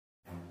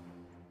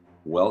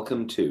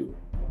Welcome to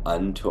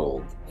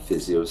Untold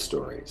Physio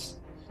Stories,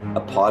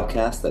 a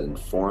podcast that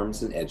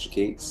informs and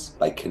educates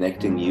by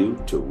connecting you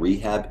to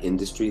rehab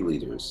industry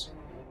leaders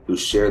who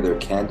share their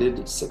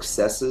candid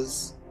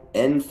successes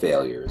and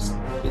failures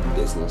in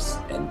business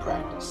and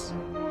practice.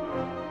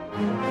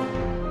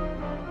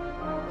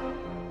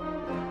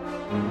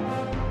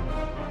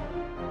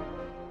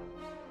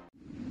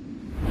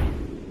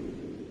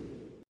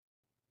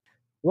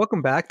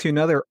 Welcome back to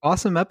another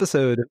awesome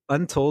episode of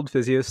Untold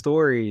Physio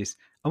Stories.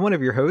 I'm one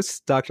of your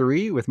hosts, Dr.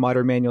 Ree, with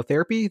Modern Manual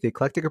Therapy, The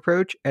Eclectic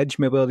Approach, Edge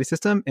Mobility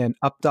System, and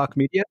UpDoc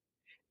Media.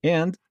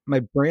 And my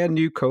brand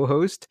new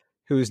co-host,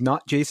 who is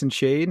not Jason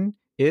Shane,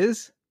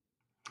 is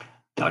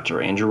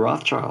Dr. Andrew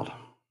Rothschild.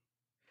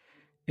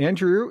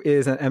 Andrew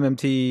is an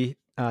MMT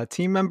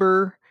team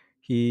member.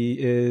 He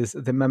is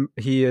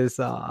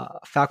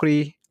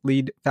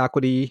lead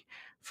faculty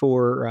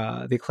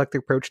for the Eclectic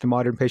Approach to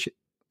Modern Patient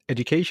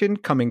Education,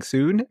 coming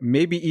soon,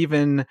 maybe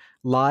even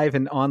live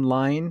and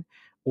online,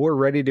 or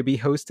ready to be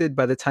hosted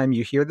by the time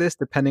you hear this,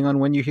 depending on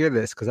when you hear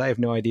this, because I have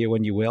no idea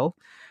when you will.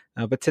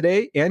 But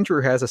today,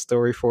 Andrew has a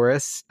story for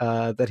us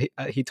that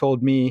he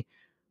told me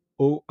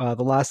the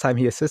last time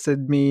he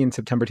assisted me in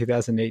September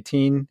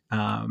 2018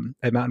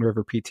 at Mountain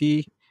River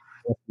PT,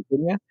 West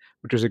Virginia,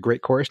 which was a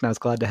great course, and I was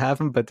glad to have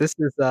him. But this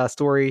is a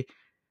story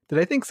that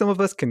I think some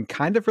of us can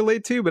kind of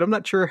relate to, but I'm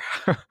not sure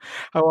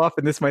how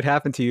often this might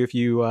happen to you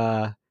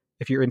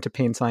if you're into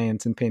pain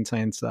science and pain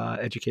science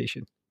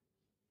education.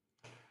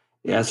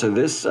 Yeah, so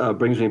this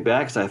brings me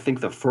back because I think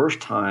the first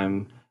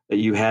time that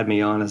you had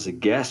me on as a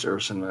guest,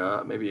 Urson,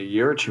 maybe a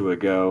year or two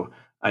ago,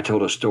 I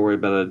told a story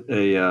about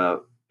a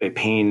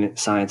pain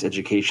science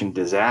education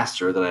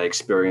disaster that I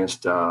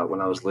experienced when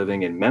I was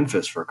living in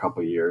Memphis for a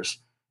couple of years.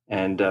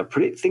 And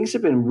things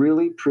have been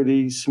really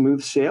pretty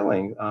smooth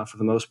sailing for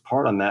the most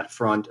part on that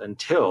front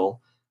until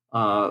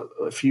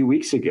a few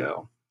weeks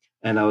ago.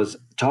 And I was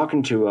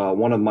talking to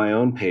one of my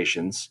own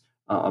patients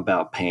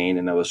about pain,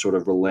 and I was sort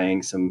of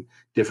relaying some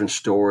different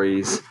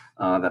stories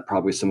that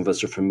probably some of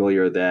us are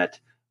familiar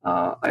that,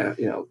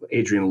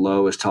 Adrian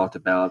Lowe has talked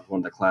about one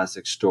of the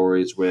classic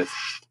stories with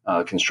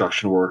a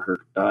construction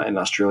worker in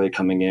Australia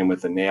coming in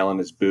with a nail in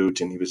his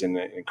boot, and he was in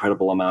an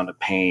incredible amount of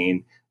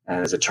pain.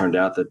 And as it turned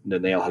out, the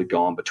nail had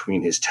gone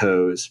between his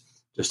toes.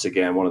 Just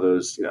again, one of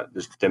those,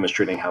 just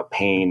demonstrating how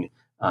pain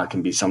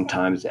can be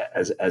sometimes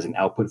as an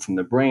output from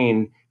the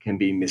brain can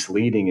be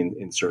misleading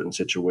in certain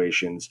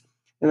situations.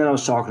 And then I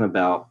was talking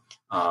about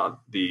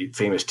the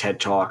famous TED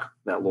Talk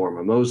that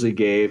Lorimer Moseley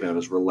gave, and I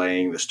was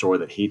relaying the story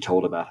that he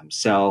told about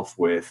himself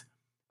with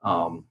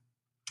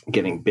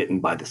getting bitten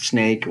by the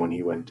snake when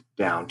he went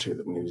when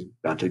he was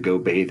about to go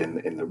bathe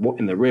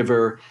in the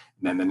river.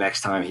 And then the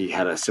next time he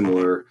had a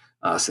similar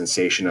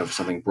sensation of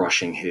something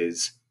brushing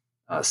his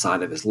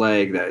side of his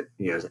leg, that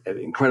he has an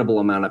incredible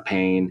amount of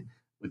pain,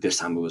 but this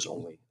time it was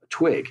only a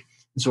twig.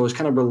 And so I was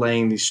kind of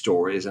relaying these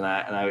stories, and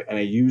I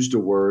used a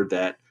word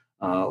that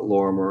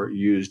Lorimer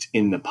used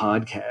in the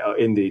podcast,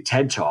 in the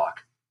TED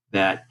Talk,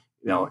 that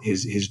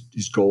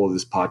his goal of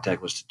this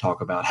podcast was to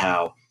talk about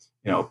how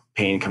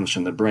pain comes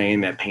from the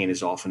brain, that pain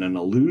is often an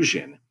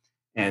illusion,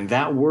 and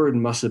that word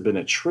must have been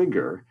a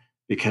trigger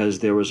because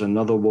there was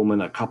another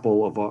woman a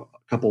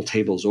couple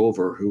tables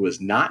over who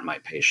was not my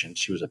patient.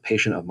 She was a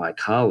patient of my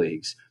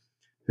colleagues,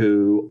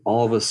 who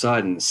all of a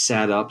sudden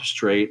sat up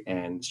straight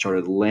and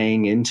started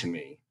laying into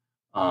me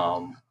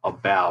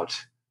about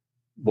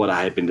what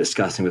I had been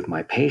discussing with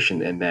my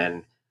patient, and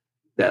then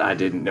that I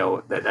didn't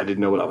know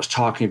what I was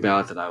talking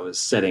about, that I was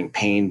setting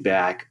pain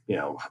back,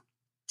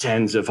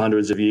 tens of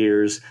hundreds of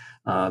years.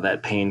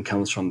 That pain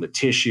comes from the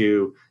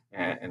tissue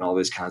and all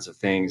these kinds of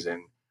things.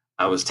 And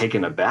I was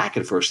taken aback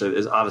at first. I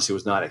obviously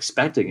was not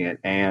expecting it.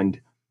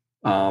 And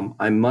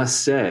I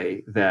must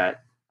say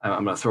that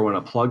I'm going to throw in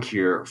a plug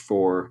here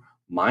for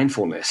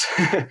mindfulness.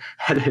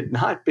 Had it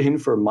not been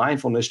for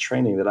mindfulness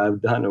training that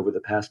I've done over the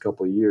past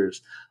couple of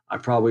years, I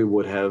probably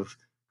would have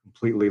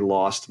completely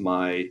lost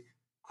my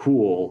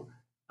cool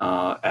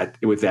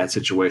with that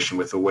situation,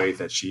 with the way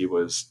that she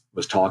was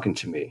talking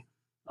to me.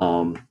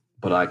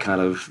 But I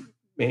kind of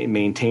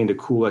maintained a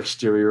cool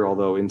exterior,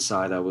 although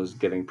inside I was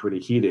getting pretty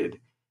heated.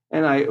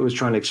 And I was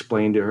trying to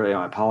explain to her,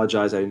 I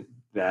apologize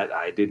that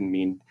I didn't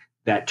mean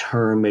that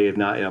term, may have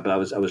not, but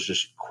I was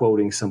just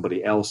quoting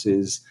somebody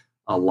else's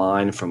a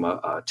line from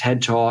a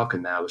TED Talk,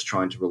 and I was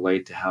trying to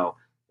relate to how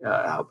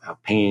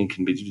pain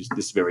can be just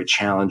this very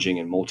challenging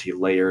and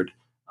multi-layered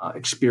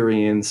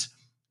experience.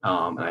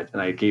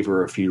 And I gave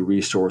her a few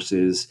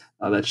resources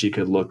that she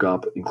could look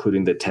up,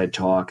 including the TED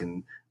Talk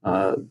and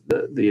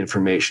the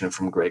information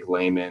from Greg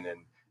Lehman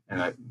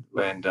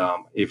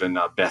and even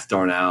Beth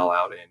Darnall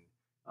out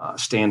in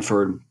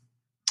Stanford.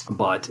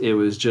 But it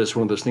was just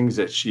one of those things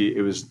that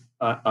it was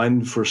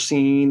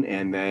unforeseen,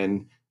 and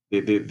then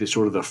the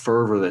sort of the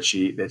fervor that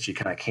she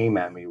kind of came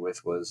at me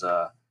with was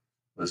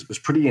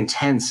pretty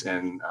intense,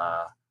 and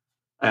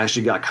I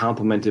actually got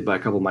complimented by a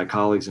couple of my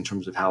colleagues in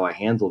terms of how I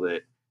handled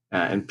it,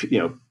 and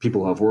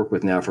people who I've worked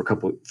with now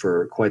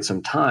for quite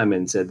some time,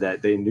 and said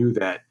that they knew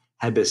that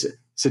had this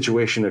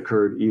situation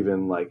occurred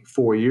even like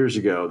 4 years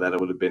ago, that it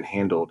would have been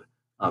handled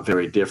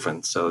very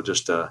different. So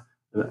just at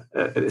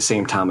the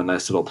same time, a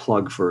nice little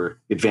plug for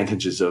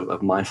advantages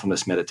of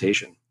mindfulness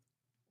meditation.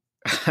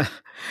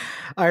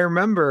 I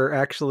remember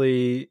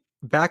actually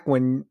back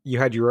when you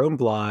had your own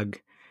blog,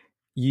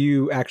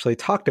 you actually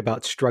talked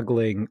about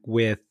struggling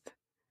with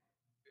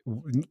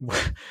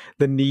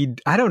the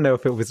need. I don't know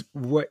if it was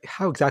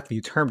how exactly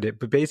you termed it,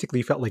 but basically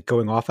you felt like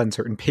going off on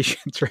certain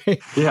patients,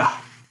 right? Yeah.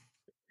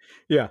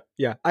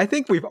 Yeah. I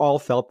think we've all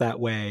felt that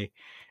way,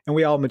 and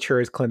we all mature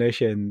as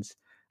clinicians.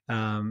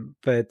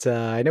 But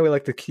I know we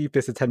like to keep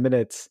this at 10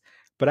 minutes,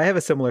 but I have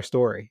a similar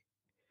story.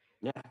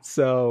 Yeah.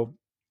 So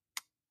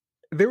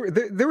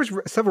there was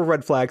several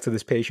red flags to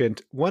this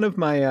patient. One of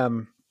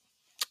my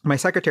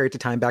secretary at the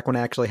time, back when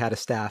I actually had a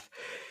staff,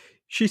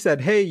 she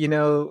said, "Hey,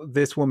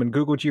 this woman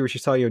Googled you or she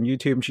saw you on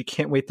YouTube and she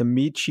can't wait to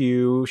meet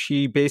you."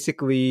 She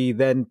basically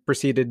then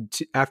proceeded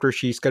to, after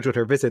she scheduled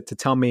her visit, to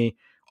tell me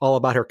all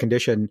about her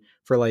condition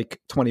for like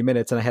 20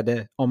 minutes. And I had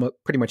to almost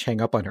pretty much hang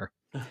up on her.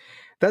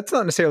 That's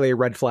not necessarily a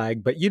red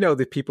flag, but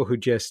the people who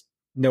just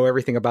know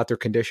everything about their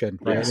condition,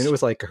 right? Yes. And it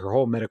was like her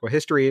whole medical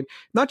history, and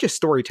not just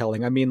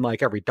storytelling. I mean,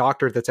 like every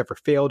doctor that's ever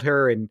failed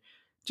her, and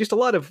just a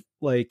lot of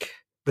like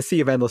the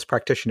sea of endless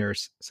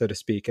practitioners, so to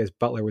speak, as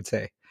Butler would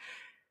say.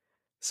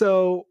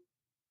 So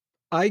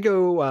I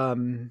go,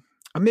 I'm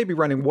maybe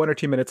running 1 or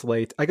 2 minutes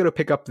late. I go to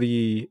pick up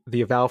the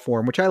eval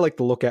form, which I like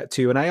to look at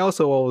too. And I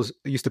also always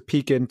used to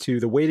peek into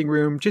the waiting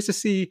room just to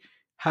see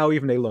how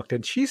even they looked.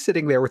 And she's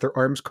sitting there with her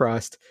arms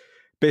crossed,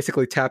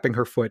 basically tapping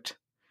her foot.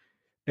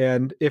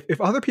 And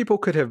if other people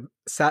could have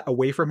sat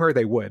away from her,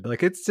 they would.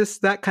 Like, it's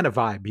just that kind of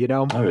vibe,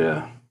 Oh,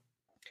 yeah.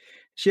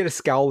 She had a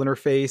scowl in her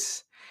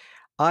face.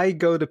 I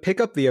go to pick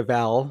up the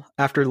eval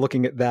after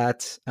looking at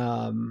that,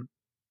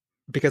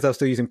 because I was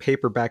still using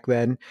paper back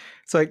then.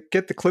 So I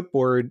get the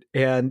clipboard,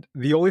 and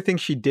the only thing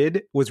she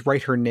did was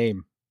write her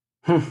name.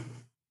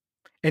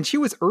 And she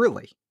was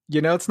early.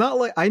 It's not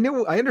like I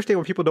understand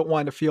when people don't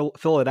want to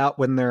fill it out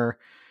when they're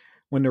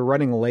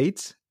running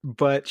late,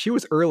 but she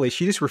was early.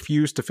 She just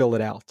refused to fill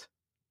it out.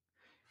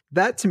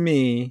 That to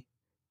me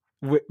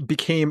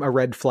became a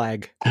red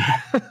flag.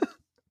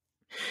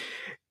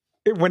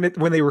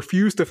 when they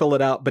refuse to fill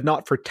it out, but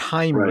not for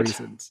time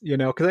reasons,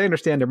 because I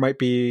understand there might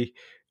be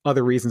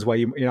other reasons why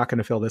you're not going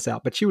to fill this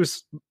out, but she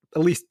was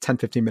at least 10,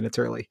 15 minutes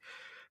early.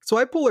 So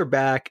I pull her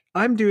back.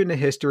 I'm doing the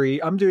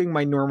history. I'm doing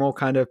my normal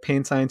kind of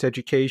pain science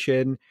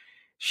education.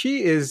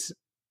 She is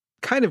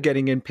kind of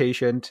getting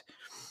impatient.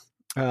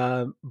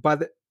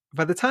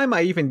 By the time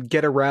I even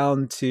get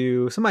around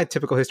to some of my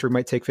typical history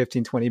might take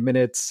 15, 20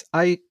 minutes,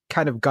 I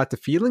kind of got the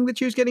feeling that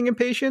she was getting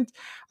impatient.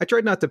 I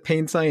tried not to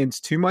pain science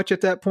too much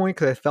at that point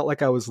because I felt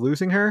like I was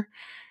losing her.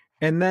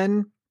 And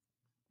then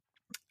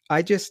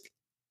I just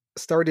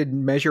started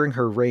measuring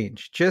her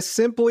range, just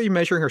simply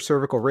measuring her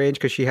cervical range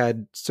because she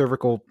had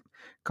cervical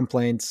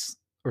complaints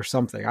or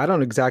something. I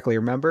don't exactly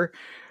remember,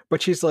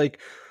 but she's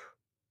like,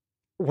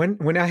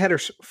 when I had her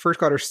first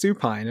got her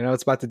supine and I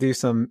was about to do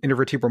some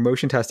intervertebral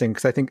motion testing,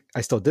 because I think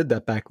I still did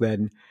that back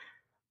then,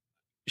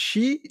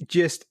 she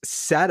just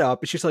sat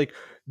up and she's like,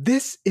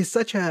 "This is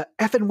such a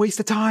effing waste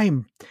of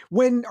time.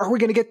 When are we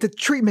going to get to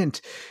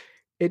treatment?"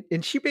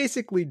 And she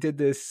basically did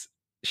this.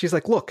 She's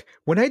like, "Look,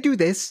 when I do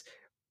this,"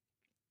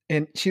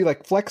 and she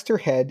like flexed her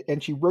head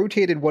and she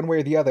rotated one way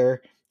or the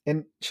other.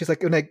 And she's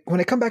like, when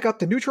I come back up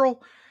to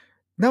neutral,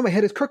 now my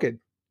head is crooked.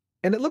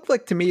 And it looked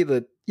like to me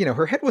that,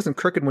 her head wasn't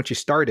crooked when she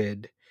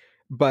started,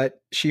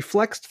 but she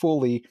flexed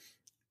fully,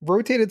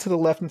 rotated to the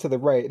left and to the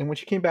right. And when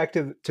she came back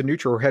to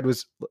neutral, her head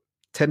was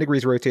 10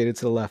 degrees rotated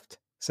to the left,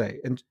 say.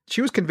 And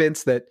she was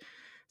convinced that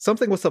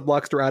something with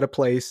subluxed or out of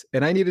place,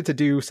 and I needed to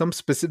do some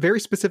very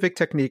specific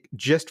technique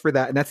just for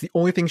that. And that's the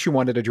only thing she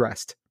wanted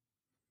addressed.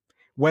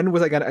 When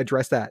was I going to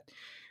address that?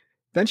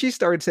 Then she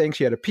started saying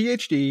she had a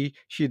PhD.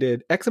 She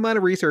did X amount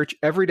of research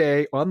every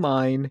day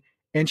online.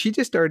 And she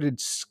just started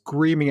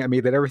screaming at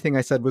me that everything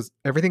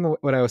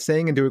what I was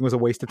saying and doing was a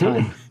waste of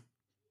time.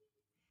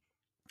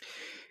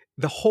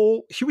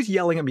 She was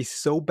yelling at me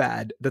so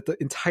bad that the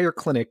entire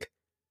clinic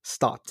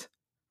stopped.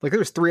 Like, there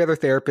was 3 other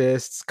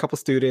therapists, a couple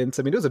students.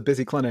 I mean, it was a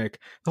busy clinic.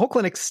 The whole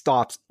clinic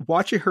stopped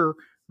watching her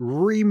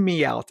ream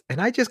me out. And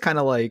I just kind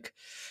of like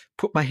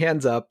put my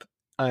hands up.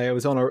 I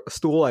was on a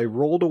stool. I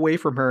rolled away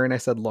from her and I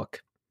said,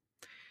 "Look,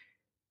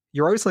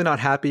 you're obviously not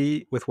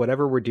happy with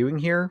whatever we're doing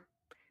here.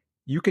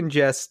 You can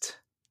just,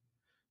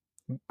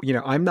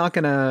 I'm not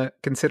going to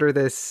consider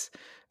this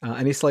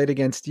any slight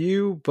against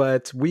you,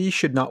 but we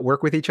should not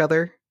work with each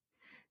other.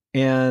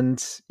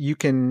 And you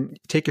can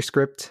take your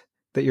script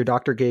that your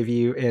doctor gave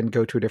you and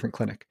go to a different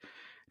clinic."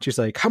 She's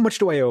like, "How much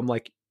do I owe?" I'm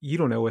like, "You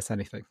don't owe us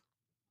anything."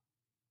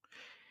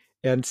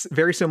 And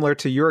very similar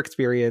to your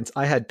experience,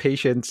 I had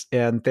patients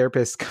and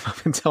therapists come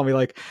up and tell me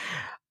like,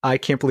 "I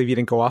can't believe you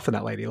didn't go off on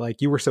that lady.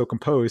 Like, you were so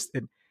composed."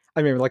 And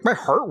I mean, like, my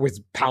heart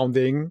was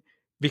pounding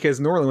because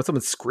normally when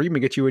someone's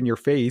screaming at you in your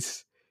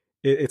face,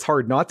 it's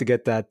hard not to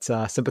get that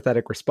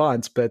sympathetic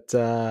response. But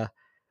I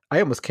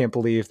almost can't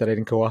believe that I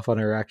didn't go off on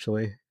her.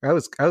 Actually, I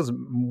was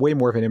way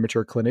more of an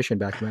immature clinician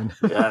back then.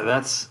 Yeah,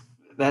 that's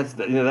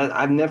that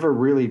I've never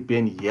really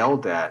been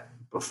yelled at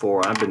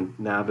before.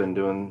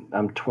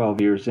 I'm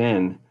 12 years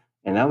in,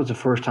 and that was the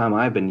first time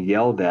I've been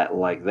yelled at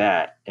like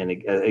that. And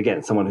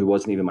again, someone who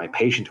wasn't even my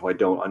patient, who I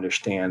don't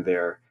understand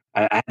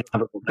I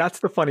That's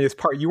the funniest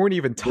part. You weren't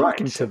even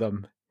talking right. to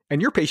them,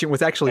 and your patient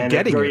was actually And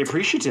getting very it.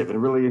 appreciative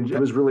and it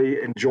was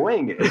really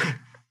enjoying it.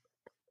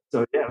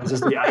 So yeah, it was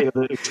just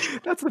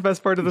That's the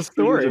best part of the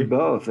extremes story. of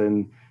both.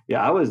 And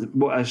yeah, I was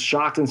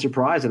shocked and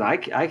surprised, and I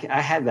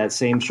had that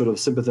same sort of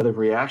sympathetic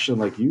reaction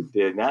like you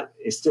did. And that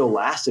it still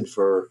lasted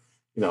for,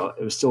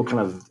 it was still kind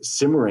of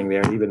simmering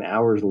there even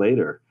hours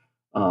later.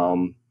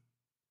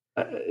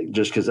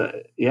 Just because,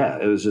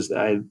 it was just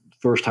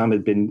first time it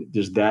had been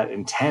just that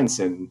intense,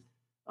 and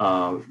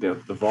the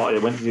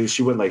volume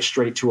she went like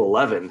straight to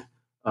 11,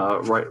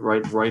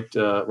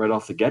 right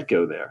off the get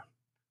go there.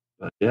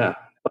 But yeah.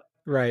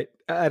 Right.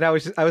 And I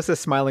was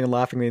just smiling and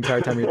laughing the entire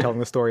time you were telling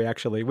the story,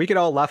 actually. We could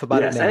all laugh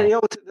about Yes, it now,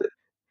 and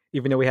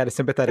even though we had a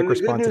sympathetic and the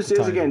good response at news the is,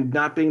 time. again,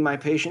 not being my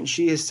patient,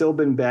 she has still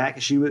been back.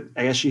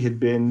 I guess she had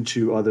been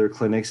to other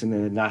clinics and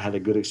had not had a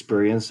good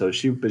experience. But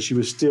she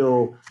was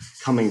still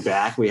coming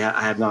back.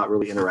 I have not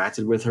really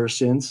interacted with her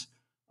since,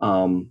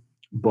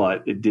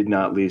 but it did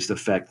not least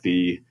affect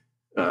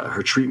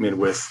her treatment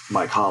with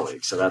my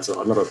colleagues. So that's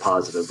another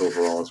positive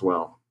overall as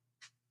well.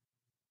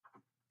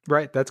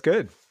 Right. That's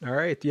good. All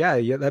right. Yeah.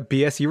 That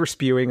BS you were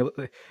spewing.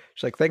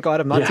 She's like, thank God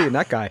I'm not seeing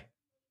that guy.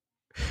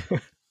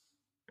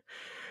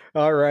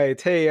 All right.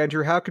 Hey,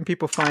 Andrew, how can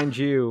people find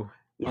you?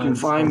 You can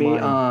find me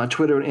on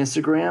Twitter and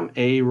Instagram,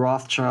 A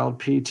Rothschild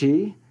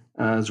PT,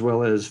 as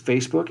well as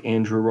Facebook,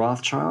 Andrew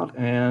Rothschild,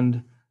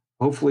 and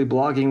hopefully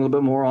blogging a little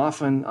bit more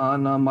often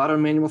on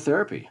modern manual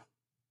therapy.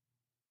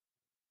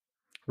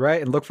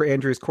 Right. And look for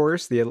Andrew's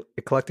course, The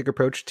Eclectic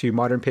Approach to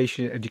Modern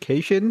Patient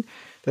Education,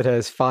 that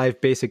has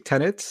 5 basic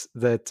tenets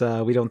that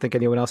we don't think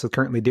anyone else is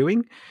currently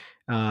doing.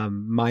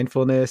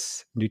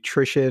 Mindfulness,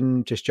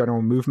 nutrition, just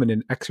general movement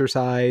and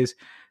exercise,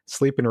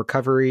 sleep and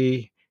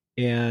recovery,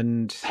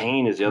 and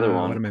pain is the other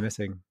one. What am I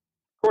missing?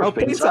 Of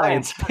course, pain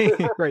science.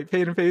 Right,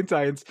 pain and pain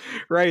science.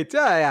 Right.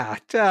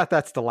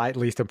 That's the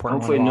least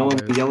important Hopefully one. no one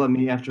will yell at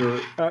me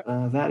after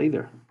that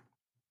either.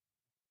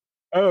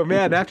 Oh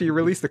man, after you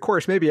release the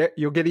course, maybe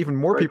you'll get even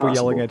more people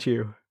yelling at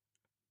you.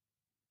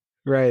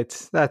 Right.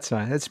 That's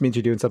fine. That means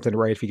you're doing something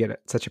right if you get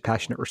such a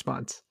passionate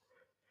response.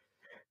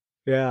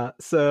 Yeah.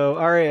 So,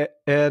 all right.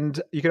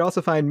 And you can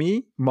also find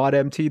me,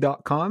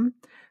 modmt.com/Facebook,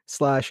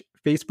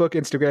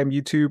 Instagram,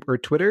 YouTube, or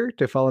Twitter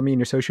to follow me in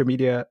your social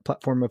media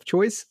platform of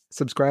choice.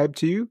 Subscribe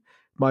to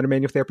Modern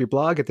Manual Therapy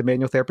blog at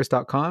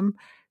themanualtherapist.com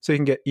so you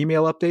can get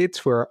email updates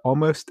for our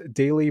almost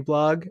daily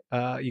blog.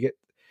 You get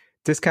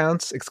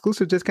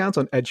exclusive discounts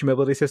on Edge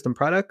Mobility System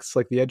products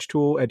like the Edge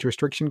Tool, Edge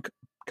Restriction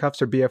Cuffs,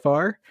 or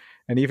BFR,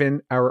 and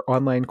even our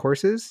online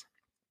courses.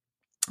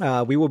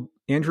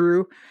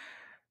 Andrew,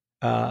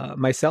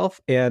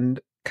 myself, and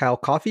Kyle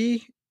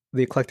Coffey,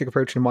 the Eclectic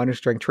Approach to Modern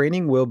Strength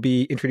Training, will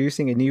be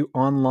introducing a new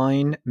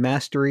online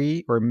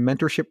mastery or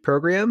mentorship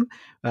program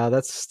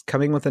that's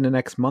coming within the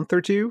next month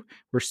or two.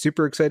 We're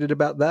super excited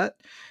about that.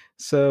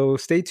 So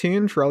stay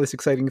tuned for all these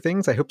exciting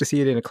things. I hope to see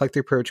it in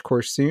Eclectic Approach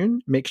course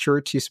soon. Make sure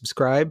to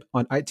subscribe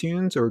on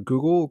iTunes or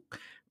Google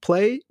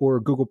Play or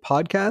Google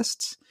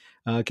Podcasts.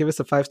 Give us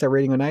a 5-star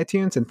rating on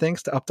iTunes, and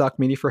thanks to UpDoc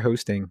Media for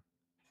hosting.